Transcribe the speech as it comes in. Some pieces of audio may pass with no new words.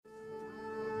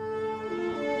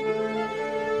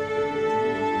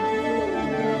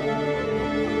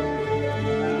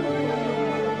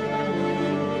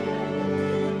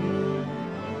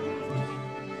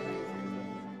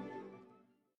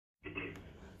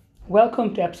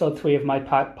Welcome to episode 3 of my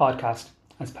podcast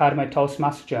as part of my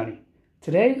Toastmaster journey.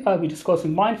 Today I'll be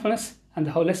discussing mindfulness and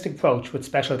the holistic approach with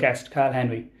special guest Carl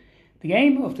Henry. The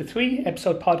aim of the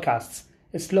 3-episode podcasts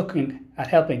is looking at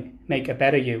helping make a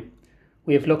better you.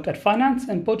 We have looked at finance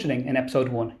and budgeting in episode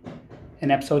 1.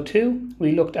 In episode 2,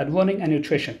 we looked at running and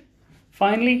nutrition.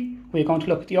 Finally, we're going to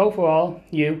look at the overall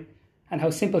you and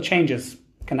how simple changes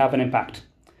can have an impact.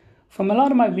 From a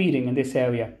lot of my reading in this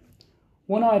area,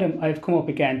 one item I've come up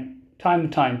again time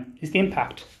and time is the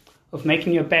impact of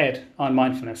making your bed on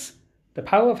mindfulness. The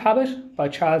Power of Habit by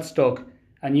Charles Duhigg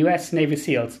and US Navy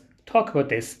SEALs talk about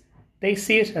this. They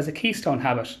see it as a keystone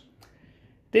habit.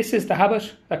 This is the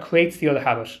habit that creates the other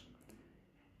habit.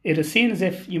 It is seen as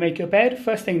if you make your bed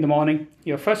first thing in the morning,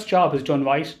 your first job is done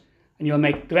right, and you'll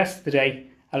make the rest of the day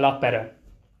a lot better.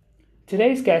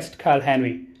 Today's guest, Carl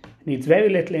Henry, needs very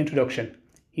little introduction.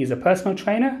 He is a personal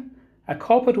trainer, a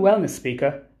corporate wellness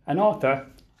speaker, an author,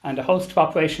 and a host of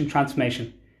Operation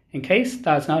Transformation. In case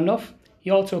that is not enough, he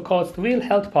also records the Real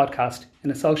Health podcast in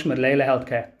association with Layla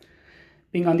Healthcare.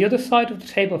 Being on the other side of the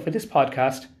table for this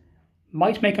podcast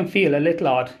might make him feel a little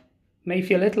odd, may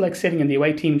feel a little like sitting in the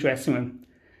away team dressing room.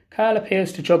 Carl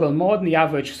appears to juggle more than the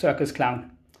average circus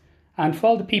clown. And for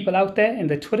all the people out there in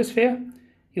the Twitter sphere,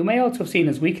 you may also have seen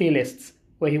his weekly lists,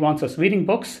 where he wants us reading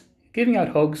books, giving out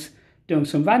hugs, doing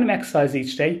some random exercise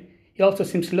each day. He also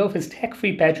seems to love his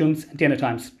tech-free bedrooms and dinner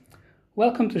times.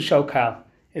 Welcome to the show, Carl.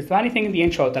 Is there anything in the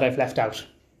intro that I've left out?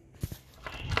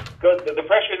 Good. The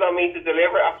pressure is on me to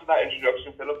deliver after that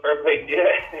introduction, so look, fair play to you.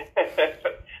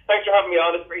 Thanks for having me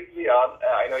on. It's great to be on.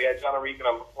 I know you had John O'Regan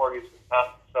on before. He's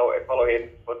fantastic, so I follow his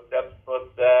footsteps.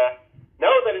 But no,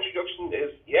 that introduction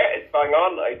is, it's bang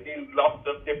on. I do lots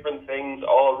of different things,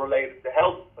 all related to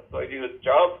health. That's what I do as a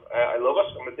job. I love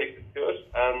it. I'm addicted to it,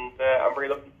 and I'm very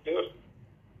lucky to do it.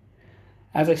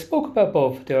 As I spoke about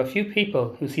above, there are a few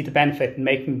people who see the benefit in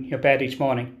making your bed each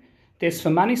morning. This,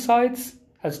 from many sides,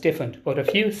 is different, but a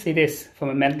few see this from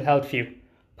a mental health view.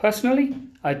 Personally,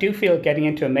 I do feel getting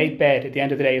into a made bed at the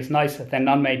end of the day is nicer than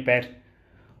non-made bed.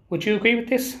 Would you agree with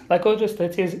this? Like others,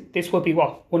 this would be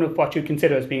one of what you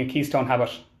consider as being a keystone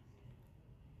habit?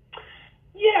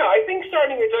 Yeah, I think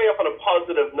starting your day off on a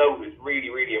positive note is really,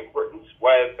 really important,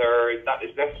 whether that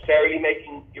is necessarily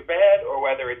making your bed or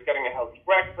whether it's getting a healthy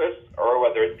breakfast or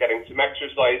whether it's getting some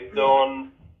exercise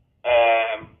done.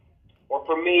 Or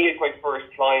for me, it's my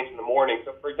first client in the morning.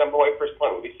 So, for example, my first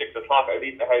client would be 6 o'clock. I'd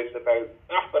leave the house about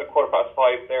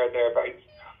 5:15, thereabouts.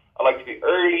 I like to be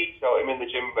early, so I'm in the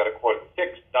gym about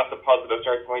 5:45. That's a positive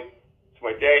start to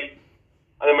my day.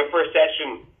 And then my first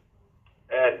session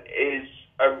is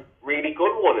a really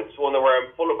good one. It's one where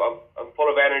I'm full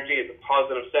of energy. It's a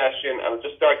positive session, and it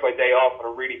just starts my day off in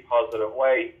a really positive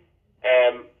way.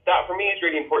 That for me is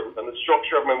really important, and the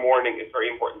structure of my morning is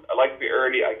very important. I like to be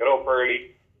early. I get up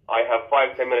early. I have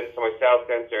 5-10 minutes to myself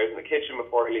downstairs in the kitchen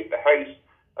before I leave the house.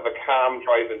 I have a calm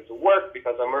drive into work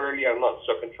because I'm early. I'm not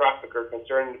stuck in traffic or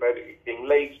concerned about it being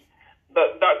late.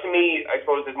 That to me, I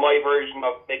suppose, is my version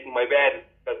of making my bed.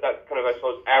 That kind of, I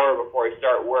suppose, hour before I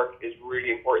start work is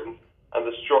really important. And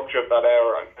the structure of that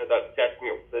hour and how that sets me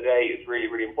up for the day is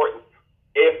really, really important.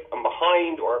 If I'm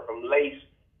behind or if I'm late,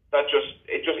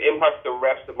 it just impacts the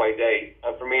rest of my day.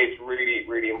 And for me, it's really,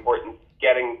 really important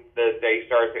getting the day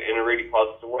started in a really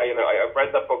positive way. And I've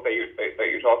read that book that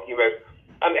you're talking about.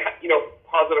 And,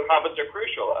 positive habits are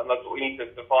crucial. And that's what we need to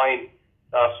define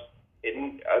that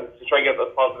and to try and get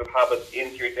those positive habits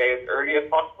into your day as early as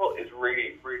possible is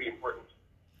really, really important.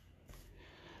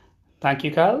 Thank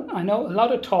you, Carl. I know a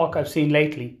lot of talk I've seen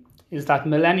lately is that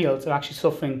millennials are actually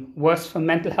suffering worse from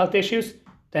mental health issues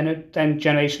than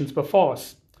generations before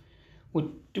us.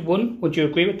 Would you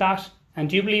agree with that? And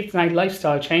do you believe that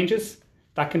lifestyle changes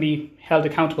that can be held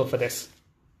accountable for this?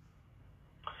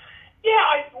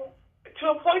 Yeah, to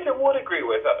a point I would agree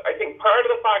with that. I think part of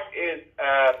the fact is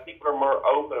people are more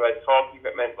open about talking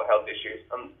about mental health issues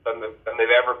than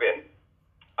they've ever been.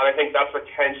 And I think that's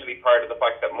potentially part of the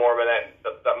fact that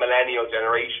that millennial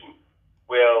generation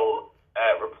will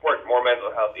report more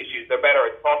mental health issues. They're better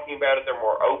at talking about it. They're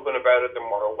more open about it. They're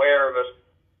more aware of it.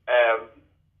 And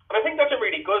I think that's a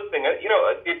really good thing.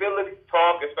 The ability to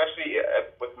talk, especially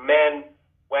with men,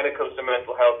 when it comes to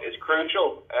mental health, is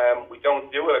crucial. We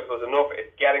don't do it, I suppose, enough.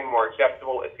 It's getting more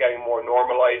acceptable. It's getting more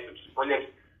normalised, which is brilliant.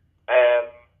 And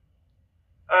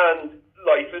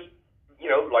life is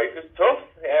tough.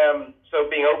 So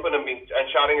being open and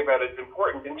chatting about it is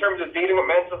important. In terms of dealing with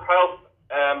mental health,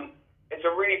 it's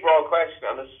a really broad question,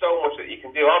 and there's so much that you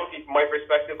can do. Obviously, from my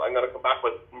perspective, I'm going to come back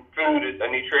with food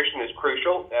and nutrition is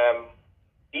crucial.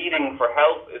 Eating for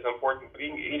health is important, but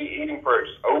eating for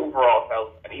overall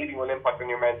health, and eating will impact on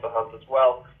your mental health as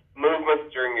well.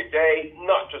 movement during your day,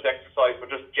 not just exercise, but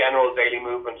just general daily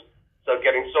movement. So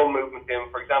getting some movement in.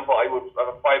 For example, I would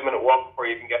have a 5-minute walk before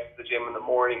you even get to the gym in the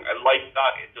morning. I like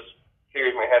that. It just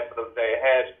clears my head for the day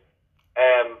ahead.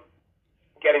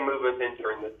 Getting movement in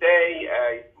during the day,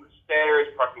 the stairs,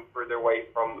 parking further away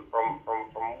from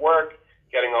work,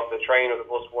 getting off the train or the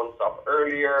bus one stop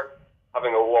earlier,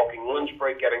 having a walking lunch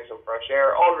break, getting some fresh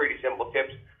air, all really simple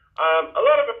tips. A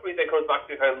lot of it for me comes back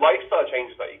to kind of lifestyle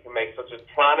changes that you can make, such as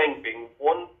planning being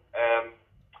one,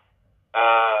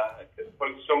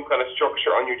 putting some kind of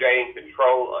structure on your day and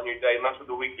control on your day, and that's with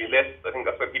the weekly lists. I think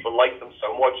that's why people like them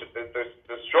so much. There's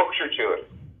structure to it,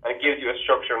 and it gives you a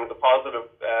structure and the positive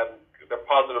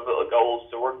little goals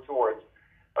to work towards.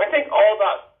 And I think all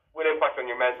that will impact on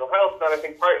your mental health. And I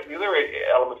think part of the other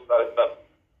element of that is that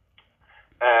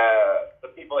the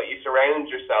people that you surround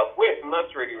yourself with, and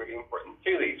that's really, really important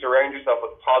too, that you surround yourself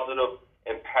with positive,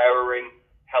 empowering,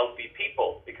 healthy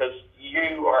people, because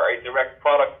you are a direct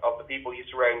product of the people you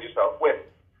surround yourself with.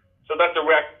 So that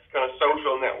direct kind of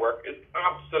social network is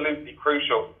absolutely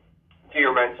crucial to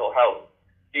your mental health.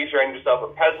 Do you surround yourself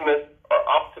with pessimists or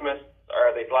optimists?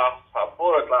 Are they glass half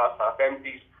full or glass half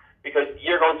empty? Because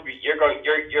you're absorbing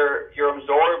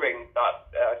that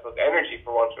energy,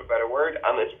 for want of a better word,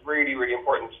 and it's really, really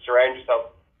important to surround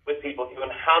yourself with people who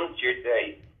enhance your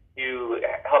day, who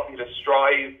help you to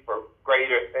strive for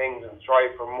greater things and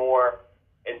strive for more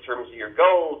in terms of your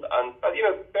goals. And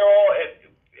they're all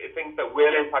things that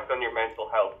will impact on your mental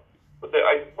health. But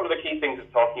one of the key things is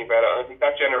talking about it, and I think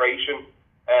that generation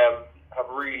have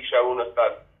really shown us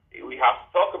that we have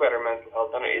to talk about our mental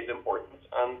health, and it is important,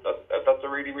 and that's a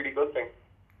really, really good thing.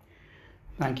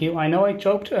 Thank you. I know I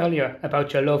joked earlier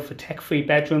about your love for tech-free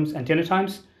bedrooms and dinner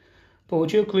times, but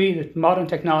would you agree that modern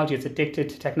technology is addicted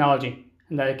to technology,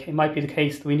 and that it might be the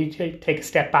case that we need to take a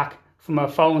step back from our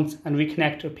phones and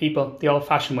reconnect with people the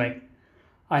old-fashioned way?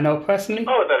 I know personally...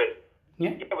 Oh, that is.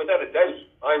 Yeah, without a doubt.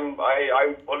 I'm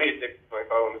fully addicted to my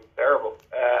phone. It's terrible.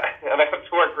 And I have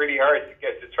to work really hard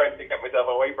to try to get myself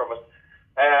away from it.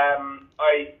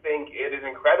 I think it is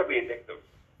incredibly addictive.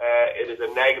 It is a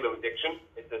negative addiction.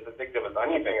 It's as addictive as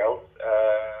anything else.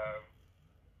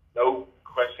 No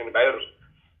question about it.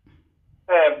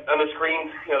 And the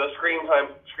screen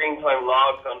time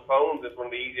logs on phones is one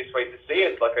of the easiest ways to see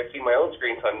it. Like, I see my own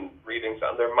screen time readings,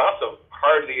 and they're massive.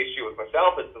 Part of the issue with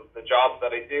myself is the jobs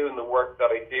that I do and the work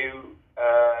that I do.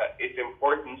 It's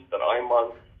important that I'm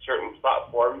on certain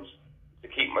platforms to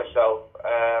keep myself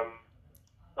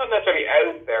not necessarily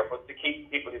out there, but to keep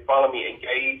people who follow me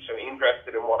engaged and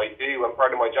interested in what I do. And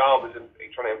part of my job is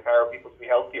trying to empower people to be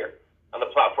healthier. And the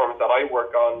platforms that I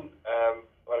work on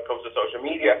when it comes to social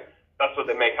media, that's what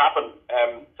they make happen.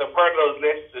 So part of those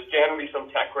lists is generally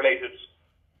some tech-related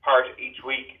part each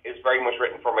week is very much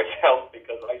written for myself,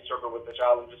 because I struggle with the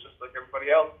challenges just like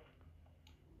everybody else.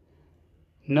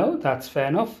 No, that's fair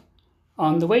enough.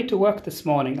 On the way to work this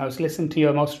morning, I was listening to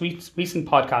your most recent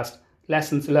podcast,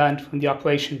 Lessons Learned from the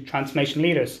Operation Transformation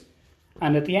Leaders.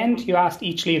 And at the end, you asked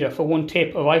each leader for one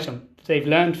tip or item that they've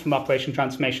learned from Operation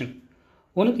Transformation.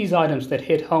 One of these items that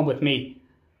hit home with me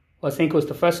was, I think it was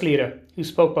the first leader who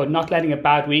spoke about not letting a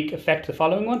bad week affect the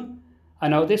following one. I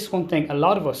know this is one thing a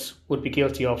lot of us would be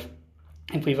guilty of.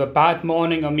 If we have a bad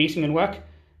morning or meeting in work,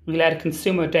 we let it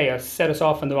consume our day or set us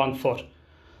off on the wrong foot.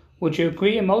 Would you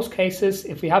agree in most cases,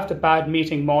 if we have the bad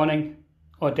meeting morning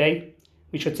or day,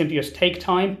 we should simply just take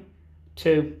time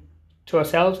to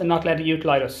ourselves and not let it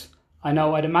utilise us? I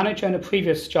know I had a manager in a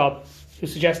previous job who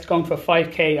suggested going for a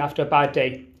 5k after a bad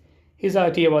day. His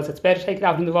idea was it's better to take it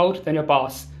out on the road than your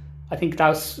boss. I think that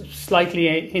was slightly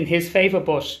in his favour,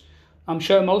 but I'm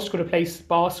sure most could replace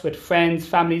boss with friends,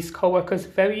 families, co-workers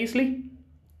very easily.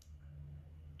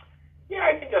 Yeah,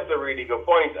 I think that's a really good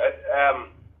point.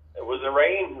 It was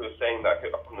Elaine who was saying that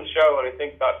on the show, and I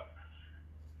think that,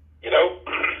 it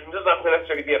doesn't have to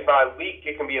necessarily be a bad week.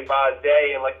 It can be a bad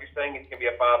day, and like you're saying, it can be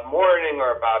a bad morning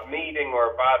or a bad meeting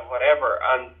or a bad whatever,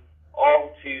 and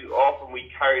all too often we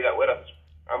carry that with us,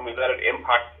 and we let it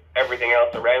impact everything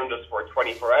else around us for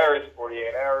 24 hours,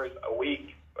 48 hours, a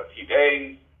week, a few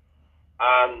days.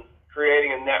 And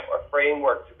creating a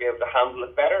framework to be able to handle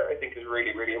it better, I think, is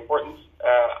really, really important.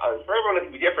 And for everyone, it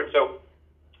can be different. So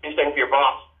you're saying for your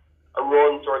boss, a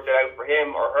run sorts it out for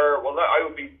him or her. Well, I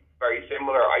would be very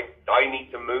similar. I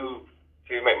need to move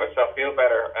to make myself feel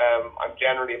better.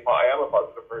 I am a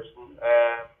positive person.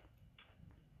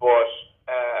 But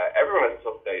everyone has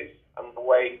tough days. And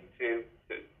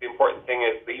the important thing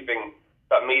is leaving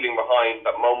that meeting behind,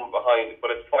 that moment behind,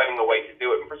 but it's finding a way to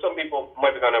do it. And for some people, it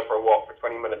might be going out for a walk for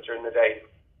 20 minutes during the day.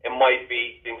 It might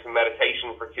be doing some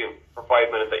meditation for 5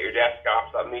 minutes at your desk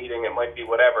after that meeting. It might be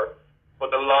whatever. but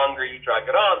the longer you drag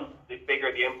it on, the bigger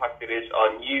the impact it is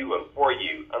on you and for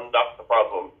you, and that's the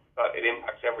problem, that it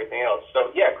impacts everything else.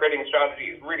 So yeah, creating a strategy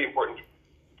is really important.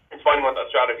 It's finding what that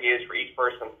strategy is for each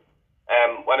person.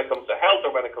 When it comes to health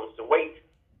or when it comes to weight,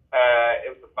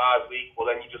 if it's a bad week, well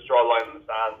then you just draw a line in the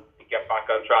sand and get back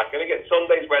on track. And again,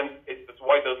 Sundays when it's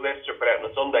why those lists are put out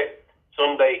on a Sunday.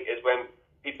 Sunday is when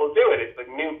people do it. It's a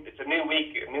new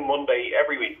week, a new Monday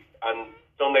every week, and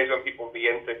Sundays when people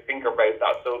begin to think about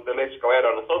that. So the lists go out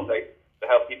on a Sunday to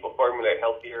help people formulate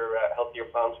healthier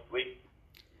plans for the week.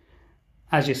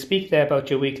 As you speak there about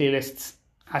your weekly lists,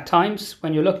 at times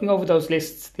when you're looking over those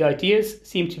lists, the ideas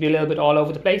seem to be a little bit all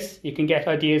over the place. You can get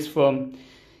ideas from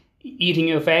eating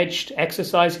your veg, to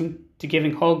exercising, to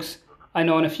giving hugs. I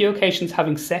know on a few occasions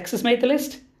having sex has made the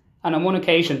list, and on one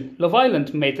occasion Love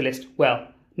Island made the list. Well,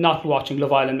 not watching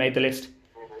Love Island made the list.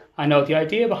 I know the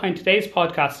idea behind today's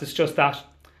podcast is just that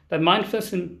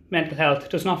mindfulness and mental health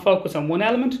does not focus on one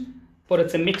element, but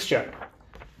it's a mixture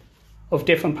of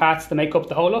different parts that make up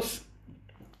the whole us.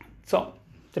 So,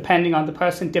 depending on the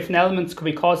person, different elements could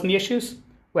be causing the issues,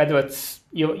 whether it's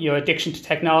your addiction to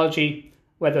technology,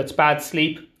 whether it's bad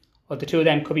sleep, or the two of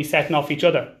them could be setting off each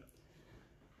other.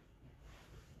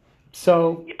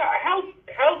 So yeah,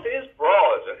 health is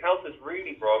broad, and health is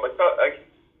really broad.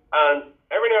 And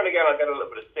every now and again I'll get a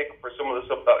little bit of stick for some of the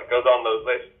stuff that goes on those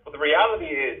lists. But the reality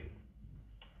is,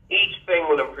 each thing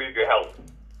will improve your health.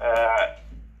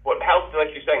 But health,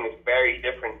 like you're saying, is very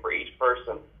different for each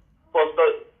person. Plus,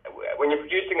 when you're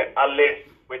producing a list,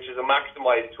 which is a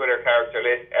maximized Twitter character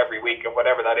list every week of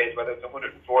whatever that is, whether it's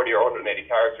 140 or 180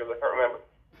 characters, I can't remember.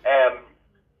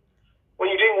 When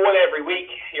you're doing one every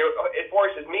week, it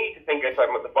forces me to think outside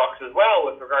the box as well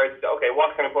with regards to, okay,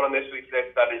 what can I put on this week's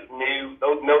list that is new?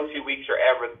 No 2 weeks are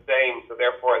ever the same, so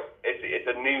therefore it's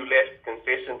a new list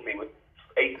consistently with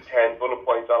 8 to 10 bullet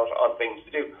points on things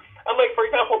to do. And like, for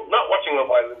example, not watching Love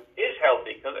Island is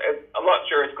healthy, because I'm not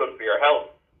sure it's good for your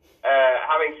health.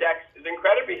 Having sex is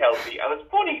incredibly healthy, and it's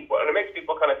funny, and it makes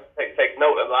people kind of take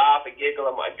note and laugh and giggle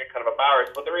and might get kind of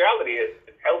embarrassed, but the reality is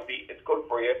it's healthy, it's good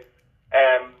for you.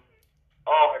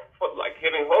 Like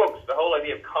giving hugs, the whole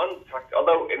idea of contact,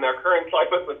 although in our current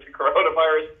climate with the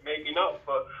coronavirus, maybe not,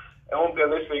 but it won't be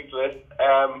on this week's list.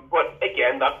 But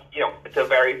again, that's, it's a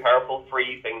very powerful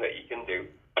free thing that you can do.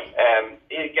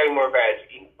 Getting more veg,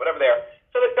 eating whatever they are.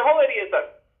 So the whole idea is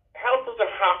that health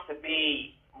doesn't have to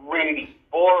be really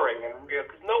boring and real,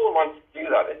 because no one wants to do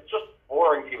that. It's just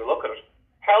boring to even look at it.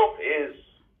 Health is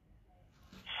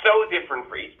so different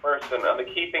for each person, and the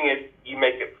key thing is you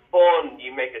make it fun, you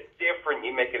make it different,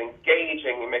 you make it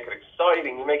engaging, you make it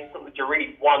exciting, you make it something that you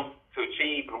really want to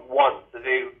achieve and want to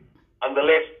do. And the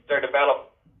lists are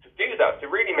developed to do that, to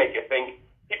really make you think.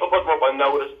 People put them up on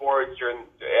notice boards during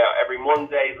every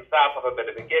Monday. The staff have a bit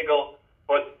of a giggle,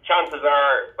 but chances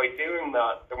are, by doing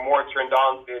that, they're more turned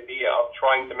on to the idea of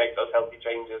trying to make those healthy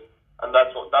changes. And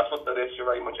that's what the list are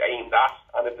very much aimed at.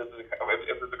 And if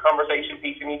there's a conversation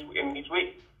piece in each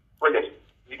week, brilliant.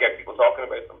 You get people talking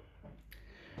about them.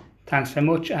 Thanks very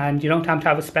much. And you don't have to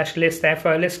have a special list there for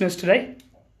our listeners today?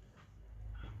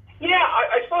 Yeah,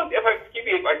 I suppose if I give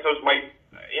you,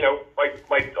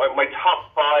 my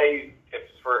top 5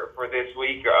 tips for this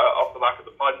week off the back of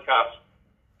the podcast.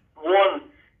 One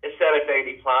is set a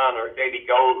daily plan or a daily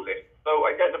goal list. So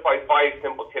identify 5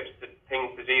 simple things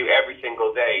to do every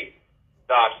single day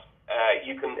that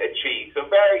you can achieve. So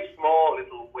very small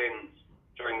little wins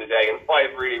during the day, and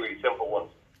 5 really, really simple ones.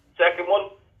 Second one,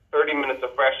 30 minutes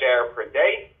of fresh air per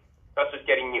day. That's just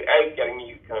getting you out, getting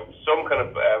you kind of some kind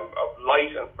of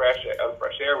light and fresh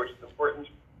air, which is important.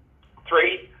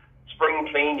 3, spring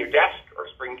clean your desk or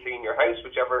spring clean your house,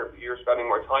 whichever you're spending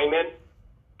more time in.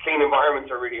 Clean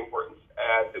environments are really important.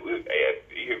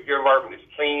 If your environment is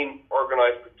clean,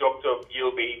 organised, productive,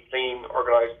 you'll be clean,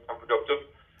 organised and productive.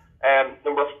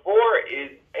 Number 4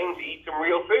 is aim to eat some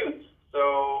real foods.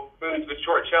 So foods with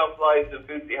short shelf lives and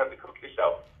foods that you have to cook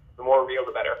yourself. The more real,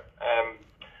 the better. And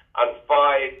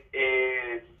 5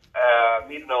 is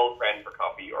meet an old friend for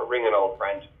coffee or ring an old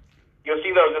friend. You'll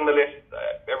see those in the list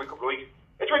every couple of weeks.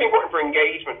 It's really important for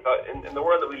engagement. In the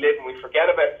world that we live in, we forget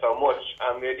about so much.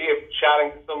 And the idea of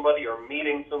chatting to somebody or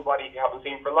meeting somebody you haven't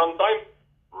seen for a long time,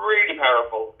 really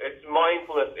powerful. It's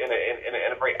mindfulness in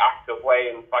a very active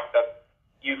way. In the fact that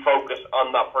you focus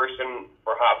on that person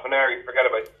for half an hour, you forget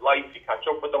about life, you catch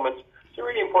up with them. It's a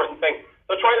really important thing.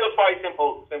 So try those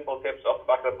 5 simple tips off the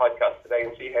back of the podcast today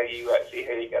and see how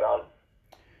you get on.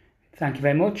 Thank you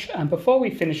very much. And before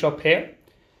we finish up here,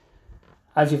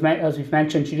 as we've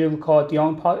mentioned, you do record your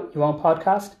own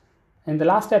podcast. In the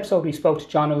last episode, we spoke to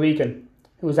John O'Regan,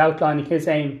 who was outlining his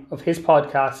aim of his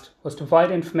podcast was to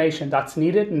provide information that's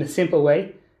needed in a simple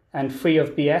way and free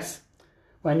of BS.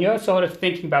 When you're sort of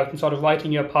thinking about and sort of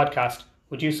writing your podcast,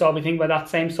 would you sort of be thinking about that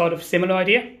same sort of similar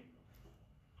idea?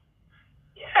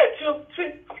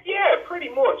 Yeah, pretty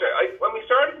much. When we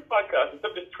started the podcast, it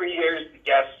took us 3 years to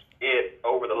get it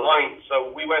over the line.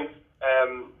 So we went.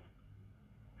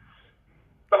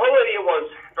 The whole idea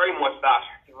was very much that,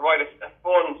 to provide a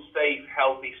fun, safe,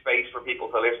 healthy space for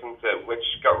people to listen to, which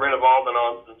got rid of all the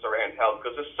nonsense around health,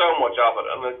 because there's so much of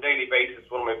it. On a daily basis,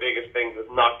 one of my biggest things is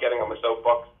not getting on my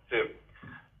soapbox to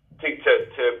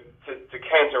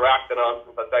counteract the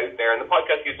nonsense that's out there. And the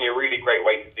podcast gives me a really great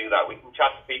way to do that. We can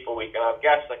chat to people, we can have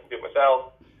guests, I can do it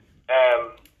myself.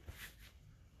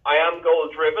 I am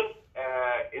goal-driven.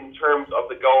 In terms of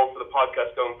the goal for the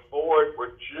podcast going forward,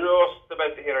 we're just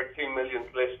about to hit our 2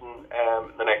 millionth listen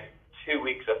in the next 2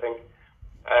 weeks, I think.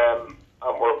 And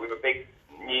we have a big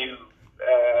new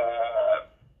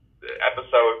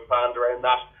episode planned around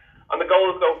that. And the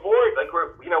goal is going forward. Like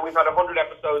we've had 100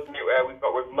 episodes.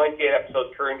 We're 98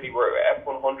 episodes currently. We're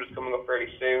F100 is coming up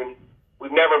fairly soon.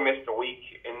 We've never missed a week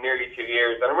in nearly 2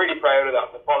 years, and I'm really proud of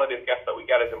that. The quality of guests that we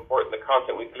get is important. The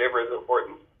content we deliver is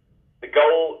important. The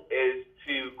goal is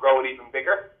to grow it even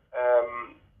bigger.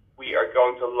 We are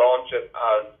going to launch it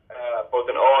as both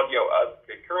an audio, as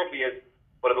it currently is,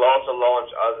 but it'll also launch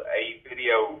as a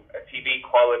TV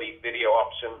quality video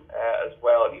option as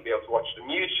well. You'll be able to watch it on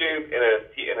YouTube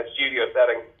in a studio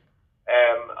setting,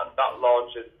 and that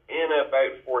launches in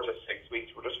about 4 to 6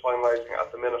 weeks. We're just finalising at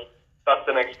the minute. That's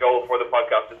the next goal for the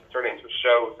podcast, is to turn it into a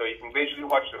show, so you can visually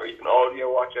watch it or you can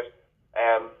audio watch it.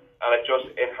 And it just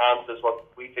enhances what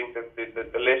we think that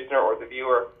the listener or the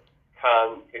viewer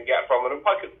can get from it. And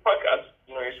podcasts,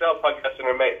 yourself, podcasts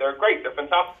and mate, they're great, they're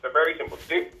fantastic, they're very simple to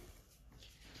do,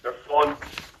 they're fun,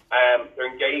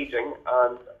 they're engaging,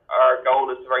 and our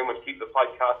goal is to very much keep the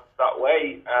podcast that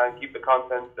way and keep the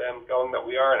content going that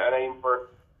we are, and aim for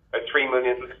a 3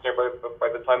 millionth listener by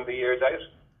the time the year is out.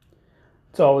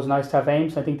 It's always nice to have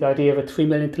aims. I think the idea of a 3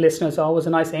 millionth listener is always a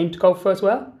nice aim to go for as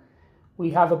well.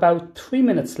 We have about 3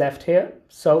 minutes left here.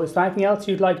 So is there anything else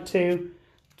you'd like to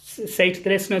say to the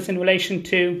listeners in relation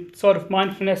to sort of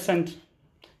mindfulness and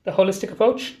the holistic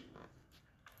approach?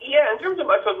 Yeah, in terms of,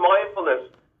 I suppose, mindfulness,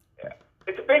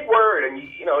 it's a big word, and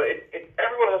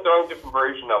everyone has their own different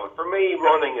version of it. For me,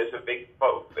 running is a big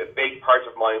part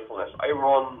of mindfulness. I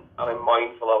run and I'm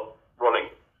mindful of running.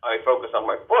 I focus on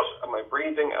my foot and my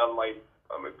breathing and my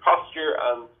posture,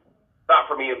 and that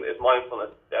for me is mindfulness.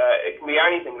 It can be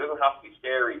anything. It doesn't have to be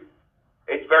scary.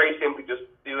 It's very simply just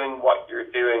doing what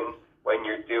you're doing when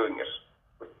you're doing it,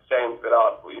 which sounds a bit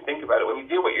odd, but when you think about it, when you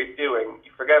do what you're doing,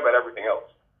 you forget about everything else.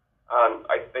 And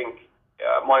I think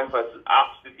mindfulness is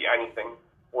absolutely anything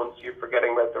once you're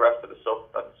forgetting about the rest of the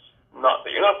stuff that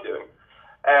you're not doing.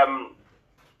 And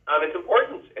it's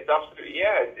important. It's absolutely,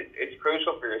 it's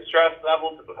crucial for your stress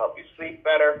levels. It will help you sleep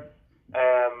better.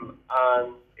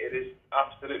 And it is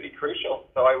absolutely crucial.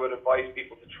 So I would advise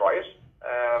people to try it.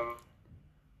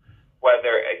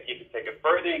 Whether you can take it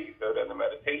further, you can go down the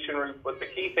meditation route. But the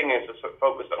key thing is to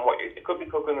focus on it could be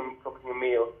cooking a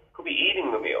meal, it could be eating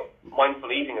the meal.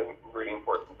 Mindful eating is really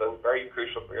important and very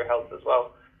crucial for your health as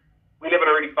well. We live in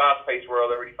a really fast-paced world,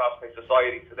 a really fast-paced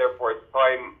society, so therefore it's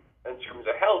time in terms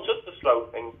of health just to slow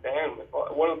things down.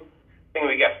 One thing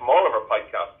we get from all of our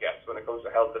podcast guests when it comes to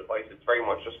health advice, it's very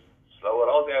much just slow it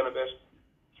all down a bit.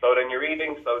 Slow down your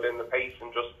eating, slow down the pace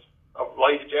and just of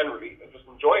life generally, and just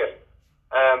enjoy it.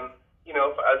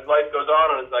 As life goes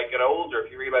on and as I get older,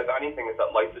 if you realise anything, is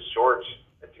that life is short.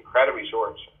 It's incredibly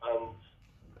short, and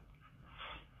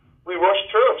we rush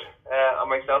through it, and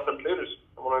myself included.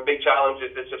 And one of my big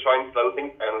challenges is to try and slow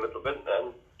things down a little bit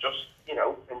and just,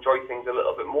 enjoy things a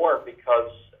little bit more, because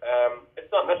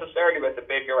it's not necessarily about the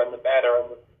bigger and the better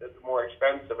and the more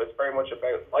expensive. It's very much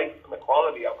about life and the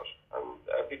quality of it,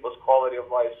 and people's quality of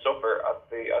life suffer at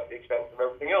the expense of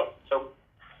everything else. So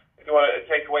if you want to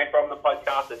take away from the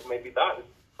podcast, it's maybe that, is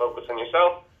focus on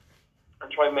yourself and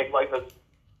try and make life as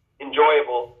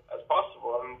enjoyable as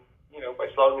possible. And, by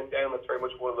slowing it down, that's very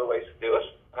much one of the ways to do it.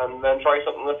 And then try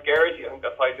something that scares you. I think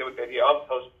that's how I do with the idea of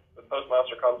the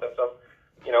Toastmaster concept of,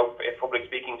 if public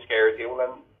speaking scares you, well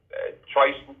then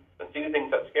try and do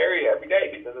things that scare you every day,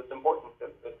 because it's important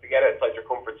to get outside your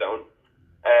comfort zone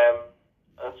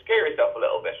and scare yourself a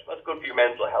little bit. That's good for your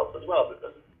mental health as well,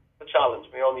 because it's a challenge.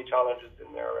 We all need challenges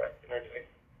in our day.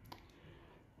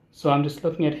 So I'm just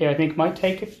looking at here. I think my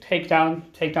takedown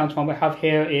to what we have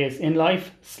here is, in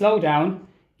life, slow down,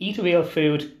 eat real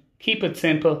food, keep it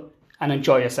simple, and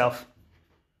enjoy yourself.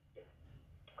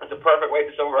 It's a perfect way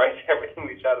to summarise everything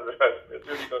we chatted about. It's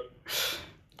really good.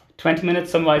 20 minutes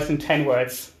summarised in 10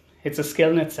 words. It's a skill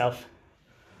in itself.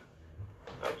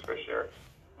 That's for sure.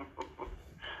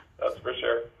 That's for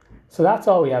sure. So that's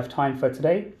all we have time for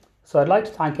today. So I'd like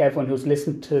to thank everyone who's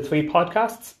listened to the 3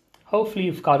 podcasts. Hopefully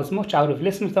you've got as much out of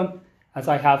listening to them as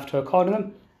I have to recording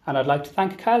them. And I'd like to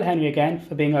thank Carl Henry again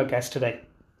for being our guest today.